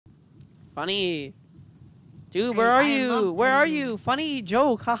Funny. Dude, where are you? Where are you? Funny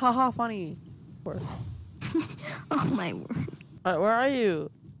joke. Ha ha ha, funny. Oh my word. Where are you?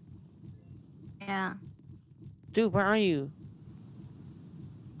 Yeah. Dude, where are you?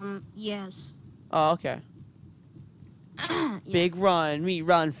 Yes. Oh, okay. Yeah. Big run. Me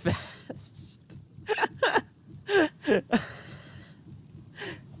run fast.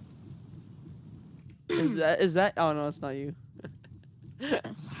 Is that? Oh no, it's not you.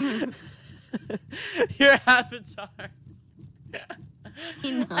 Yes. Your avatar.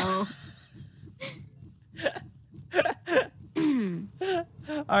 You know.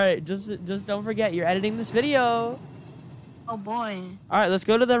 All right, just don't forget you're editing this video. Oh boy. All right, let's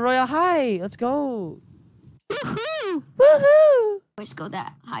go to the Royale High. Let's go. Woohoo! Woohoo! Let's go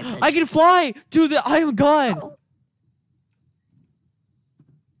that high pitch. I can fly, dude. I am God. Oh.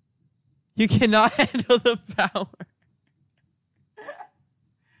 You cannot handle the power.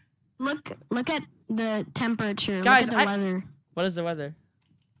 Look at the temperature. Guys, look at the weather. What is the weather?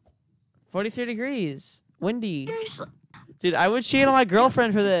 43 degrees. Windy. Seriously. Dude, I would cheat on my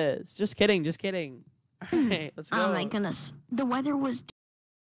girlfriend for this. Just kidding, just kidding. All right, let's go. Oh my goodness. The weather was...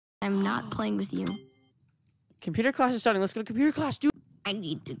 I'm not playing with you. Computer class is starting. Let's go to computer class, dude. I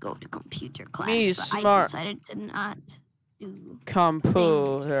need to go to computer class, Me but smart. I decided to not do...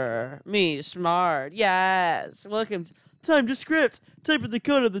 Computer. Me smart. Yes. Welcome. Time to script. Type in the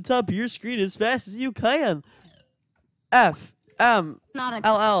code at the top of your screen as fast as you can. F M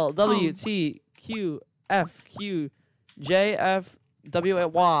L L W T Q F Q J F W A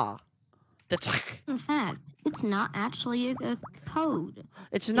Y. In fact, it's not actually a code.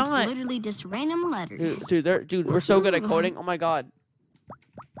 It's not. It's literally just random letters. Dude, we're so good at coding. Oh my god.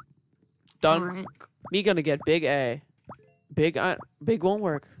 Done. Right. Me gonna get big A. Big won't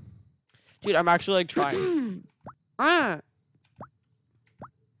work. Dude, I'm actually like trying.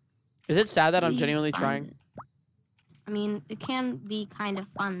 Is it sad that I'm genuinely trying? I mean, it can be kind of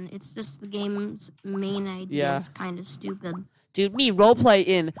fun. It's just the game's main idea is kind of stupid. Dude, me roleplay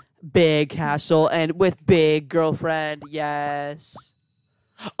in big castle and with big girlfriend. Yes.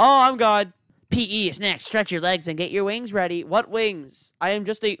 Oh, I'm God. PE is next. Stretch your legs and get your wings ready. What wings? I am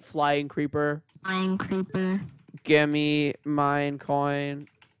just a flying creeper. Flying creeper. Give me mine coin.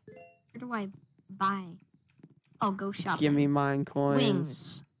 Where do I buy? Oh, go shopping. Give me mine coins.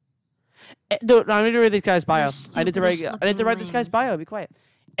 Wings. Dude, I need to read this guy's bio. I need to write this guy's bio. Be quiet.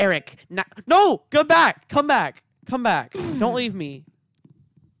 Eric. No! Come back! Come back! Come back. Don't leave me.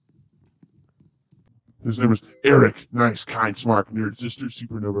 His name is Eric. Nice, kind, smart, nerd, sister,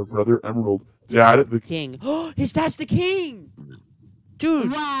 supernova, brother, emerald, dad, the king. His dad's the king!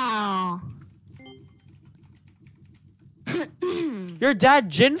 Dude. Wow. Your dad,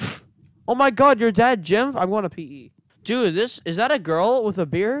 Jinf? Oh my god, your dad, Jinf? I'm going to PE. Dude, is that a girl with a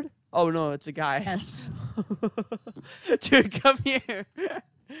beard? Oh no, it's a guy. Yes. Dude, come here.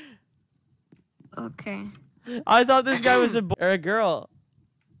 Okay. I thought this guy was a boy or a girl.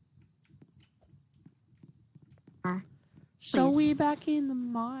 So we back in the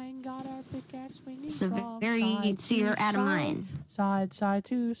mine, got our pickaxe swinging. It's a very so you're out of mine. Side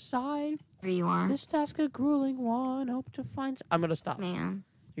to side. There you are. This task a grueling one. Hope to find. I'm gonna stop. Man.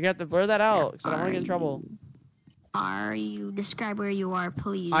 You're gonna have to blur that out because I don't want to get in trouble. Are you describe where you are,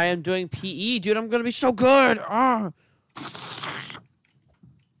 please? I am doing PE, dude. I'm gonna be so good.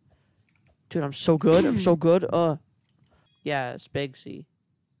 Dude, I'm so good. I'm so good. Yeah, it's big C.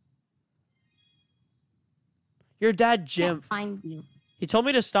 Your dad, Jim. Can't find you. He told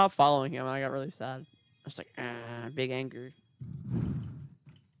me to stop following him, and I got really sad. I was like, big anger.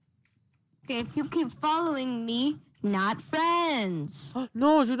 Okay, if you keep following me, not friends.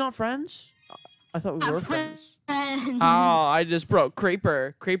 No, dude, not friends. I thought we not were friends. Oh, I just broke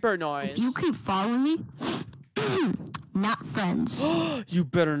creeper noise. If you keep following me, not friends. You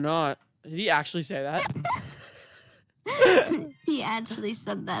better not. Did he actually say that? He actually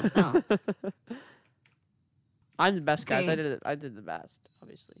said that though. I'm the best, guys. I did the best,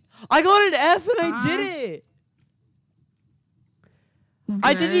 obviously. I got an F and I did it. Good.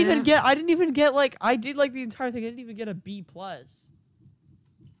 I didn't even get like I did like the entire thing. I didn't even get a B+.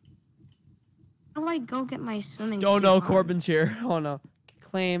 How do I go get my swimming Oh suit no, on? Corbin's here. Oh no.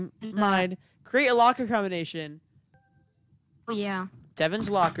 Claim mine. Create a locker combination. Oh yeah. Devin's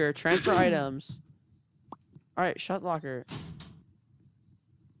locker. Transfer items. Alright, shut locker.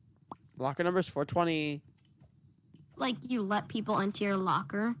 Locker number is 420. Like you let people into your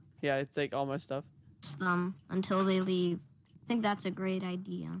locker. Yeah, I take all my stuff. Them until they leave. I think that's a great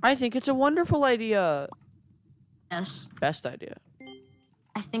idea. I think it's a wonderful idea. Yes. Best idea.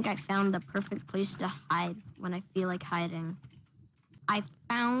 I think I found the perfect place to hide when I feel like hiding. I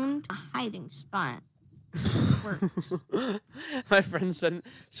found a hiding spot. Works. My friend said,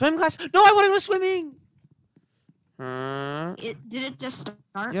 swim class. No, I want to go swimming. Did it just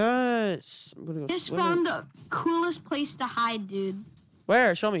start? Yes. I'm gonna go Just swimming. found the coolest place to hide, dude.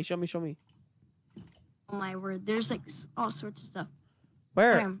 Where? Show me. Show me. Show me. Oh my word! There's like all sorts of stuff.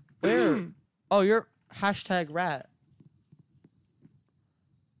 Where? Where? Oh, you're hashtag rat.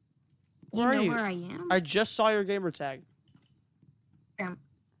 You Where know are you? where I am? I just saw your gamer tag. Um,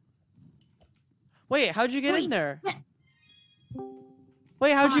 Wait, how'd you get in Wait, there? yeah.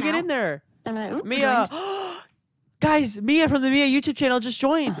 Wait, how'd Come you on get out. in there? And I Mia. Guys, Mia from the Mia YouTube channel just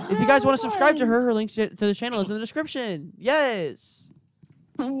joined. If you guys want to subscribe to her link to the channel is in the description. Yes.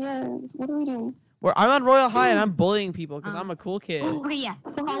 Yes. What are we doing? I'm on Royal High and I'm bullying people because I'm a cool kid. Okay, yeah.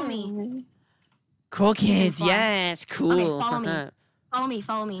 Follow me. Cool kids, fun. yes, cool. Okay, follow me. Follow me.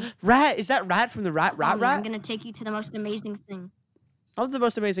 Follow me. Rat, is that Rat from the Rat? Follow me. I'm Rat? gonna take you to the most amazing thing. I'm the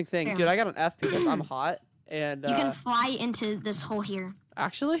most amazing thing. Here. Dude, I got an F because I'm hot. And You can fly into this hole here.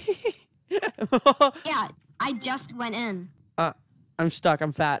 actually, Yeah, I just went in. I'm stuck.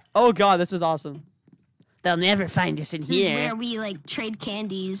 I'm fat. Oh god, this is awesome. They'll never find us in This is here. where we like trade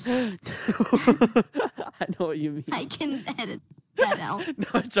candies. I know what you mean. I can edit that out. No,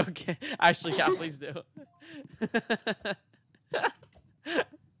 it's okay. Actually, yeah, please do.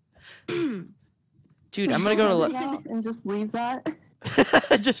 Dude, I'm gonna go to And just leave that.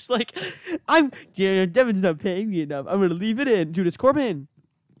 just like Devin's not paying me enough. I'm gonna leave it in. Dude, it's Corbin.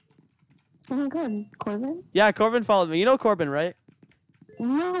 Oh my god, Corbin? Yeah, Corbin followed me. You know Corbin, right?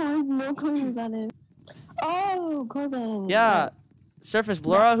 No, I have no clue who that is. Oh, Corbin. Yeah. Surface,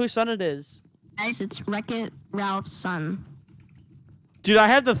 blur out whose son it is. Guys, it's Wreck-It Ralph's son. Dude, I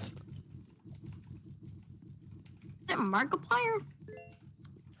have the Is it Markiplier?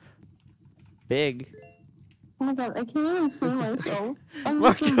 big. Oh my god, I can't even see myself. I'm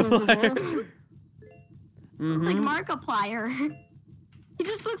Markiplier. invisible. Like Mm-hmm. Markiplier. He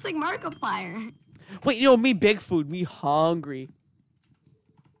just looks like Markiplier. Wait, yo, me big food. Me hungry.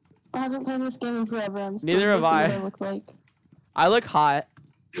 I haven't played this game in forever. I'm still Neither have missing I. what I look like. I look hot.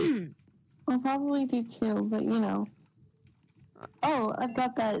 I'll probably do too, but you know. Oh, I've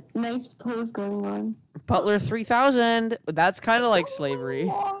got that nice pose going on. Butler 3000. That's kind of like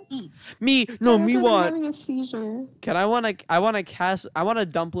slavery. Eat. Me, no, me I'm want. having a seizure. Can I want a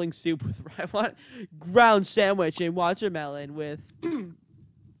dumpling soup with I want ground sandwich and watermelon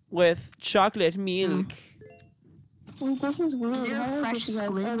with chocolate milk. Well, this is weird. Is there How do I fresh get you guys?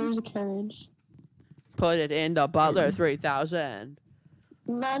 squid? Oh, there's a carriage. Put it in the Butler 3000.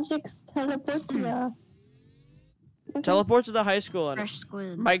 Magic's teleportia. Teleport to the high school and Fresh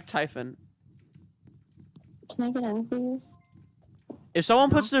squid. Mike Typhon. Can I get in, please? If someone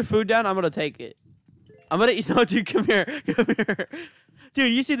puts their food down, I'm gonna take it. I'm gonna eat. No, dude, come here, come here,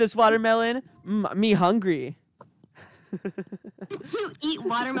 dude. You see this watermelon? Me hungry. You eat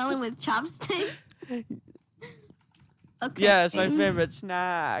watermelon with chopsticks? Okay. Yeah, it's my favorite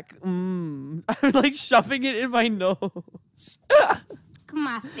snack. I'm like shoving it in my nose. Look at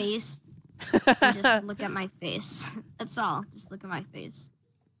my face. And just look at my face. That's all. Just look at my face.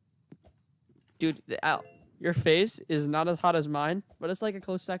 Dude, ow. Your face is not as hot as mine, but it's like a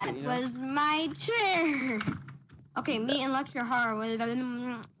close second, That you know? was my chair. Okay, me and lecture horror with.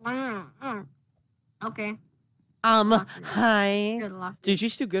 Okay. Hi. You're the locker. Dude,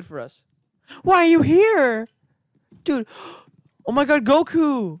 she's too good for us. Why are you here? Dude, oh my god,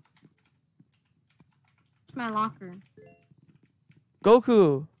 Goku. It's my locker.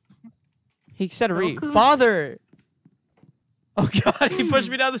 Goku. He said read. Goku? Father. Oh god, he pushed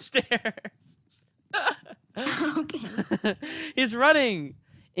me down the stairs. Okay. He's running.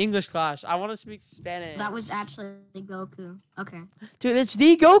 English class. I want to speak Spanish. That was actually Goku. Okay. Dude, it's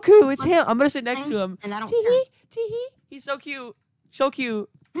the Goku. It's him. I'm gonna sit next to him. And I don't Tee-hee, tee-hee. He's so cute. So cute.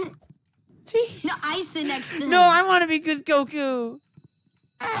 Tee-hee. No, I sit next to him. No, I want to be good Goku.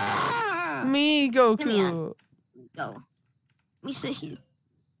 Ah! Me, Go. Goku. Let me sit here.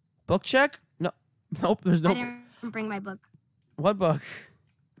 Book check? No. Nope, there's I no. didn't bring my book. What book?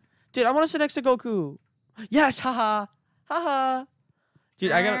 Dude, I want to sit next to Goku. Yes, haha. Haha.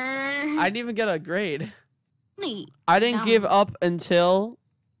 Dude, I didn't even get a grade. I didn't give up until.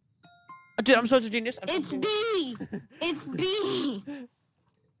 Dude, I'm such a genius. It's B. It's B.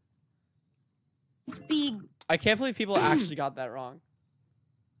 It's B. I can't believe people actually got that wrong.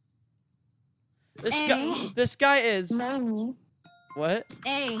 A. This guy is. Knowing me. What? It's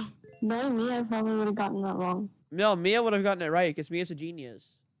A. Knowing me, I probably would have gotten that wrong. No, Mia would have gotten it right because Mia's a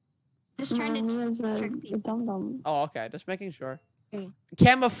genius. Just trying Knowing to me is a trick people. dum-dum. Oh, okay. Just making sure. Okay.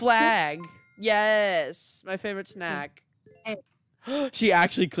 Camouflage. Yes. My favorite snack. Hey. She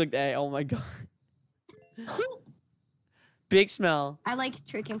actually clicked A. Oh my god. Big smell. I like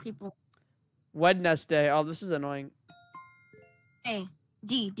tricking people. Wednesday. Oh, this is annoying. A.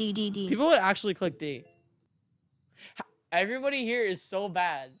 D. People would actually click D. Everybody here is so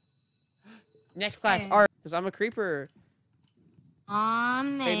bad. Next class, art. Because I'm a creeper.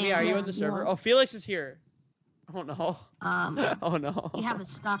 Man. Hey, Mia, are you on the server? Oh, Felix is here. Oh, no. Oh, no. You have a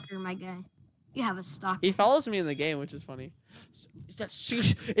stalker, my guy. You have a stalker. He follows me in the game, which is funny.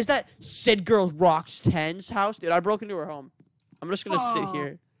 Is that Sid Girl Rocks 10's house? Dude, I broke into her home. I'm just going to sit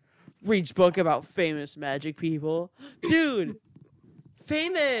here. Reads book about famous magic people. Dude.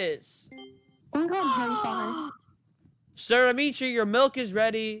 Famous. I'm going to jump on her. Sir Amici, your milk is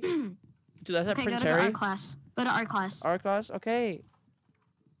ready. Dude, that's that Prince Harry. Go to art class. Go to art class. Art class? Okay.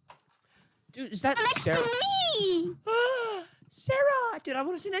 Dude, is that Sarah? Next to me! Sarah! Dude, I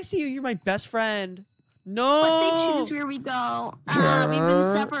want to sit next to you. You're my best friend. No! What they choose where we go. We've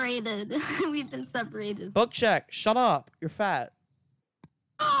been separated. We've been separated. Book check. Shut up. You're fat.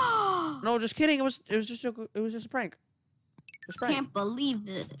 No, just kidding. It was just a prank. Just a prank. Can't believe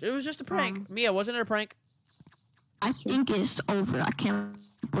it. It was just a prank. Mia, wasn't it a prank? I think it's over. I can't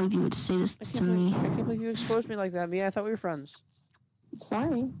believe you would say this to me. I can't believe you exposed me like that, Mia. I thought we were friends.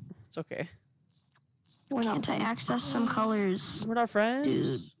 Sorry. It's okay. Can't I access some colors? We're not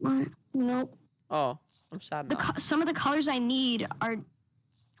friends? Dude. Nope. Oh, I'm sad now. Some of the colors I need are...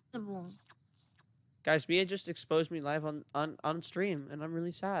 Guys, Mia just exposed me live on stream, and I'm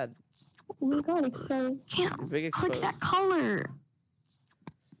really sad. We got exposed. Can't Big click exposed. that color.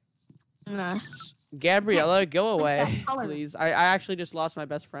 Nice. Gabriella, go Click that away, color. please. I actually just lost my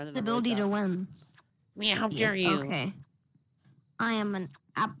best friend. And The I'm really ability to sad. win. Mia, how dare you? Okay. I am an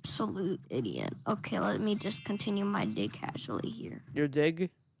absolute idiot. Okay, let me just continue my day casually here. Your dig?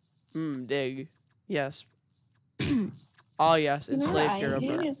 Dig. Yes. Oh, yes. You know what Enslaved I hero.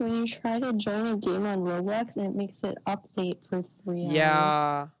 hate is when you try to join a game on Roblox and it makes it update for 3 hours.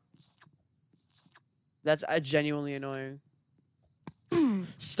 Yeah. That's genuinely annoying.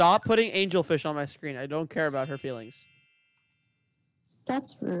 Stop putting angelfish on my screen. I don't care about her feelings.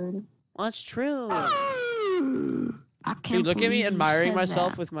 That's rude. Well, that's true. I can't Dude, look at me believe you admiring said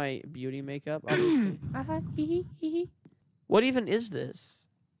myself that. with my beauty makeup. Obviously. What even is this?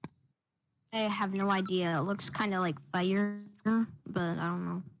 I have no idea. It looks kind of like fire, but I don't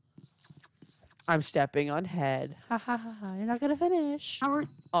know. I'm stepping on head. Ha ha ha ha. You're not gonna finish. Howard,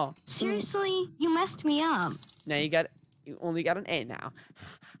 Oh. seriously? You messed me up. Now you only got an A now.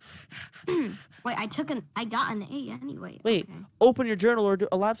 Wait, I got an A anyway. Wait, Okay. open your journal or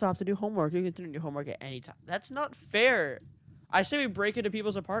a laptop to do homework. You can do your homework at any time. That's not fair. I say we break into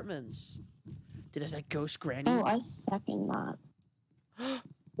people's apartments. Dude, is that ghost granny? Oh, I second that.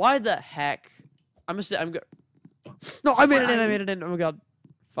 Why the heck? I'm good. No, I made it in. I made it in. Oh my god.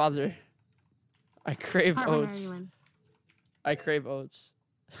 Father. I crave Apartment are oats. you in? I crave oats.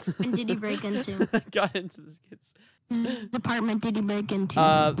 And did he break into? I got into this kid's. Department did he break into?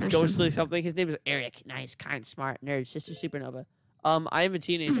 person? Ghostly something. His name is Eric. Nice, kind, smart, nerd, sister supernova. I am a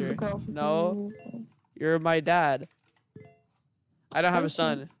teenager. No, you're my dad. I don't have a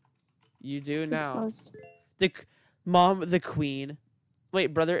son. You do now. Exposed. Mom, the queen. Wait,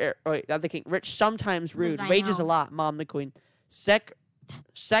 brother. Wait, not the king. Rich, sometimes rude. I Wages a know. lot. Mom, the queen. Red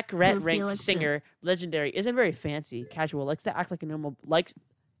Dude, rank Felix, singer. Legendary. Isn't very fancy. Casual. Likes to act like a normal. Likes.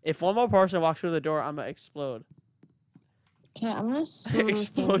 If one more person walks through the door, I'm gonna explode. Okay, I'm gonna sue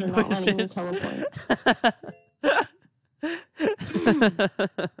Explode him for not letting me noises. teleport.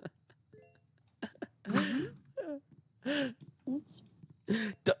 Oops.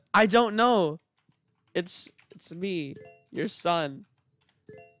 I don't know. It's me, your son.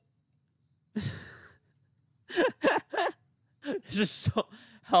 This is so.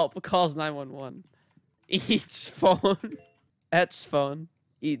 Help calls 911. Eats phone. Et's phone.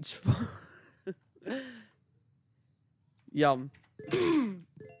 Eats phone. Yum.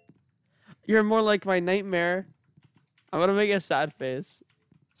 You're more like my nightmare. I'm gonna make a sad face.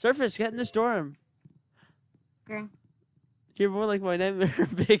 Surface, get in the storm. Okay. You're more like my nightmare.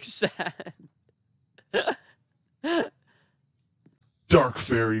 Big sad. Dark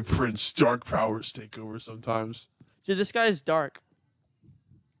fairy prince, dark powers take over sometimes. Dude, this guy is dark.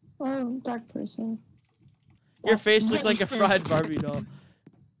 Oh, dark person. Your face looks like a Racist. fried Barbie doll.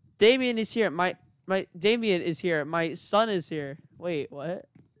 Damien is here. My Damien is here. My son is here. Wait, what?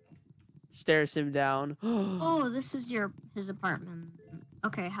 Stares him down. Oh, this is his apartment.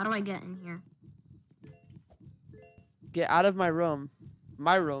 Okay, how do I get in here? Get out of my room.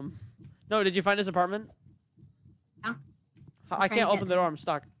 My room. No, did you find his apartment? Yeah. I trying can't to open get the door. there. I'm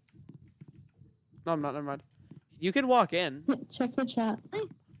stuck. No, I'm not. Never mind. You can walk in. Check the chat.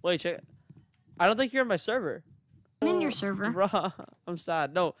 Wait, check. I don't think you're in my server. I'm in your server. Bruh, I'm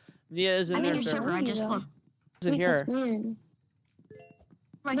sad. No, Nia is in I'm in your server. server. I just looked. Is in Wait, here. that's weird.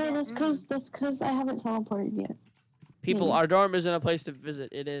 No, that's cause I haven't teleported yet. People, our dorm isn't a place to visit.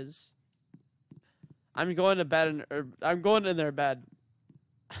 It is. I'm going to bed I'm going in their bed.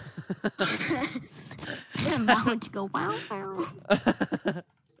 I'm about to go wow.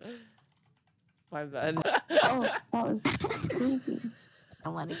 My bed. Oh, that was creepy. I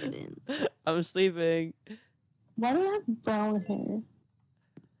want to get in. I'm sleeping. Why do I have brown hair?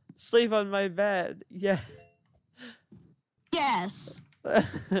 Sleep on my bed. Yeah. Yes.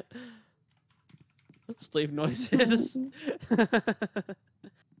 Sleep noises.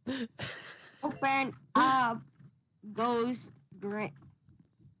 Open up. Ghost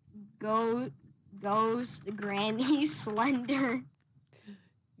Granny Slender.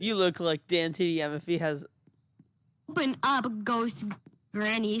 You look like Dan TDM if he has. Open up, Ghost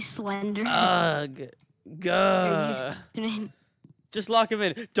Granny Slender. Ugh. Gah. Just lock him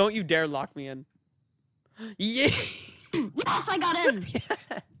in. Don't you dare lock me in. Yeah. Yes, I got in.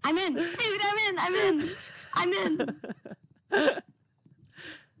 Yeah. I'm in. Dude, I'm in.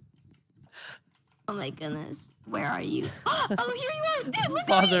 Oh my goodness. Where are you? Oh, here you are. Dude, look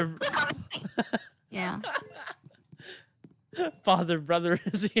Father. at me. Look at me. Yeah. Father, brother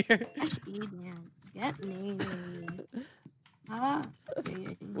is here. Get me.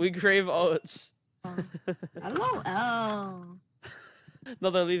 We crave oats. Hello. Oh. No,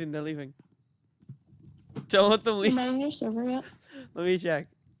 they're leaving. They're leaving. Don't let them leave. Am I in your server yet? Let me check.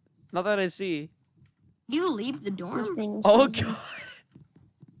 Not that I see. You leave the dorm? The screen is Oh frozen. God.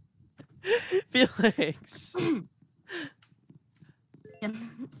 Felix.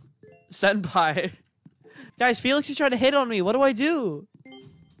 Senpai. Guys, Felix is trying to hit on me. What do I do?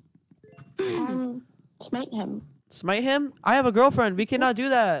 Smite him. Smite him? I have a girlfriend. We cannot do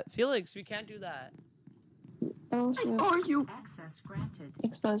that. Felix, we can't do that. Oh, shoot. Are you? Access granted.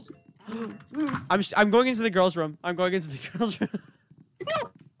 Exposed. I'm going into the girls' room. I'm going into the girls' room.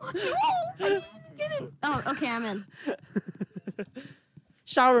 No! Get in. Oh, okay, I'm in.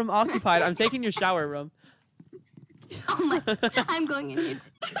 Shower room occupied. I'm taking your shower room. Oh my! I'm going in here.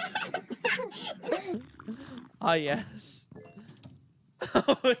 Ah, yes.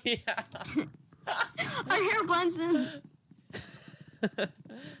 Oh, yeah. Our hair blends in.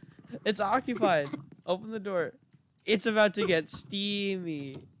 It's occupied. Open the door. It's about to get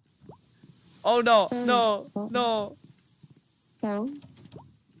steamy. Oh, no. No. No. No.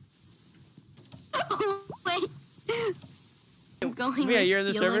 Oh, wait. I'm going Mia, with you're in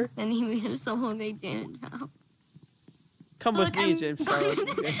the Felix, server? and he made us all they did. Come Look, with me, I'm James. going-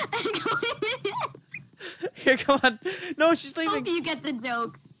 Okay. I'm going. Here, come on. No, she's Hope leaving. you get the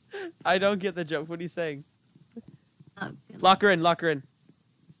joke. I don't get the joke. What are you saying? Oh, good. Lock her in. Lock her in.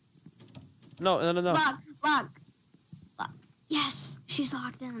 No, no, no, no. Lock. Yes, she's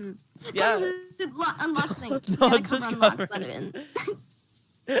locked in. Yeah. Unlock thing. No, Gotta just cover unlock cover it.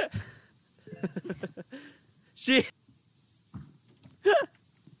 button. She.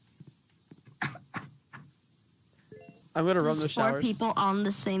 I'm gonna run the Just four showers. people on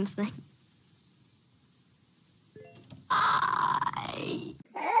the same thing.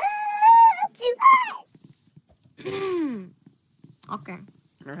 Okay.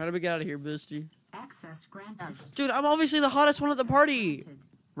 Alright, how do we get out of here, Boosty? Access granted. Dude, I'm obviously the hottest one at the party.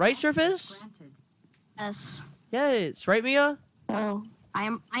 Right, Surface? Granted. Yes. Yes. Right, Mia? Oh. I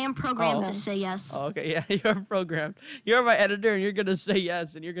am programmed Oh. to say yes. Oh, okay, yeah, you're programmed. You're my editor, and you're gonna say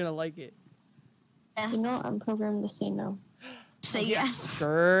yes, and you're gonna like it. Yes. You know, I'm programmed to say no. Say yes.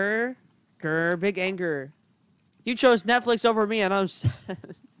 Grr. Grr, big anger. You chose Netflix over me, and I'm sad.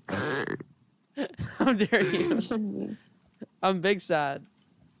 How dare you? You should be. I'm big sad.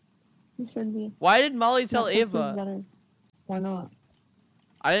 You should be. Why did Molly tell Netflix is Ava? better. Why not?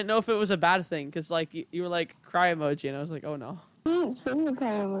 I didn't know if it was a bad thing, because, like, you were like, cry emoji, and I was like, oh, no. Send the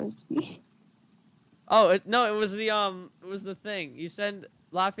cry emoji. Oh, no, it was the thing. You send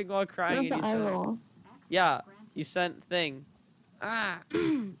laughing while crying, Not and the you eye sent, roll. yeah, you sent thing. Ah.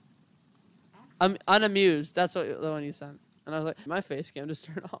 I'm unamused. That's what the one you sent. And I was like, my face cam just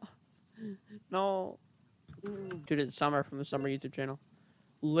turned off. No. Dude, it's Summer from the Summer YouTube channel.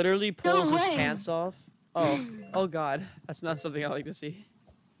 Literally pulls his way. pants off. Oh, oh God, that's not something I like to see.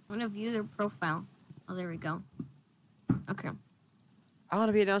 I want to view their profile. Oh, there we go. Okay. I want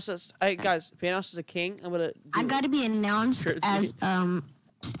to be announced as, guys, be announced as a king. I'm gonna. I got to be announced Curtsy.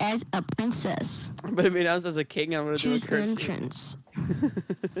 as a princess. I'm gonna be announced as a king. I'm gonna Choose do a curtsy. entrance.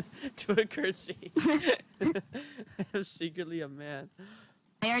 Do a curtsy. I'm secretly a man.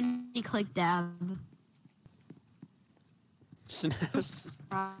 I already clicked dab. Snaps.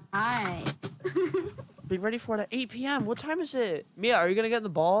 Right. Be ready for it at 8 p.m. What time is it? Mia, are you gonna get the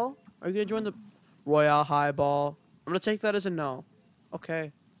ball? Are you gonna join the Royale high ball? I'm gonna take that as a no.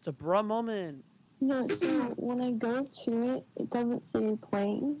 Okay. It's a bruh moment. No, so when I go to it, it doesn't say you're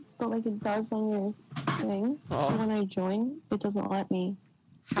playing, but like it does on your thing. Oh. So when I join, it doesn't let me.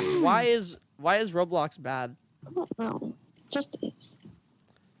 Why is Roblox bad? I don't know. Just is.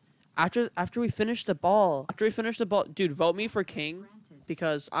 After we finish the ball, dude, vote me for king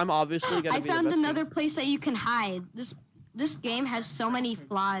because I'm obviously gonna I be the found best another king. place that you can hide. This game has so many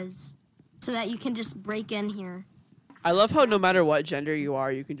flaws, so that you can just break in here. I love how no matter what gender you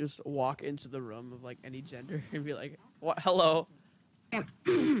are, you can just walk into the room of like any gender and be like, "What? Hello."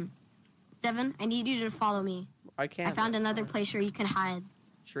 Okay. Devin, I need you to follow me. I can't. I found another place where you can hide.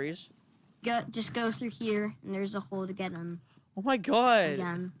 Trees. Just go through here, and there's a hole to get in Oh my god.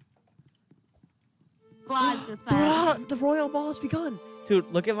 again. Flaws with that. Bruh, the royal ball has begun.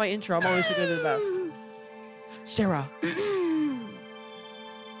 Dude, look at my intro. I'm always gonna do the best. Sarah. I'm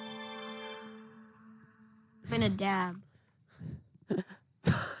gonna dab.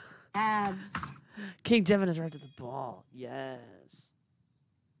 Abs. King Devin has arrived at the ball. Yes.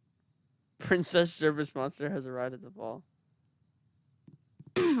 Princess Service Monster has arrived at the ball.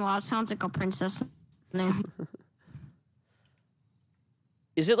 Wow, it sounds like a princess name.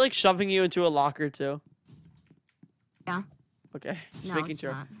 Is it like shoving you into a locker too? Yeah. Okay, just No, making it's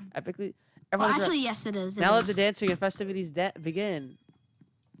sure. not. Epically. Well, Everyone's actually, yes, it is. now let the dancing and festivities begin.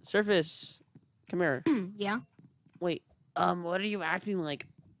 Surface, come here. Yeah. Wait, what are you acting like?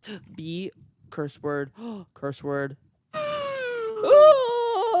 B, curse word, curse word.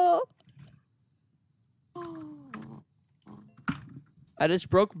 I just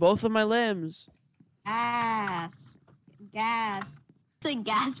broke both of my limbs. Gas. Gas. It's like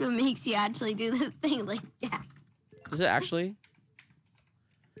gas what makes you actually do the thing like gas. Is it actually?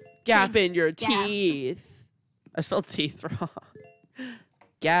 Gap in your gas. teeth. I spelled teeth wrong.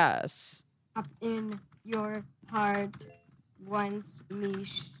 Gas. Up in your heart once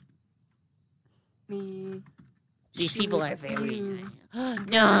me. These people are very. you.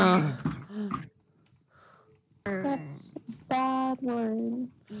 No. That's a bad word.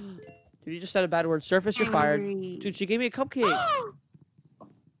 Dude, you just said a bad word. Surface, you're fired. Dude, she gave me a cupcake.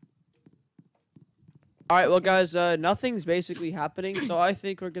 Alright, well, guys, nothing's basically happening, so I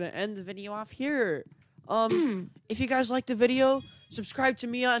think we're gonna end the video off here. If you guys liked the video, subscribe to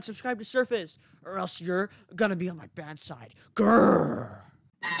Mia and subscribe to Surface, or else you're gonna be on my bad side. Grrr.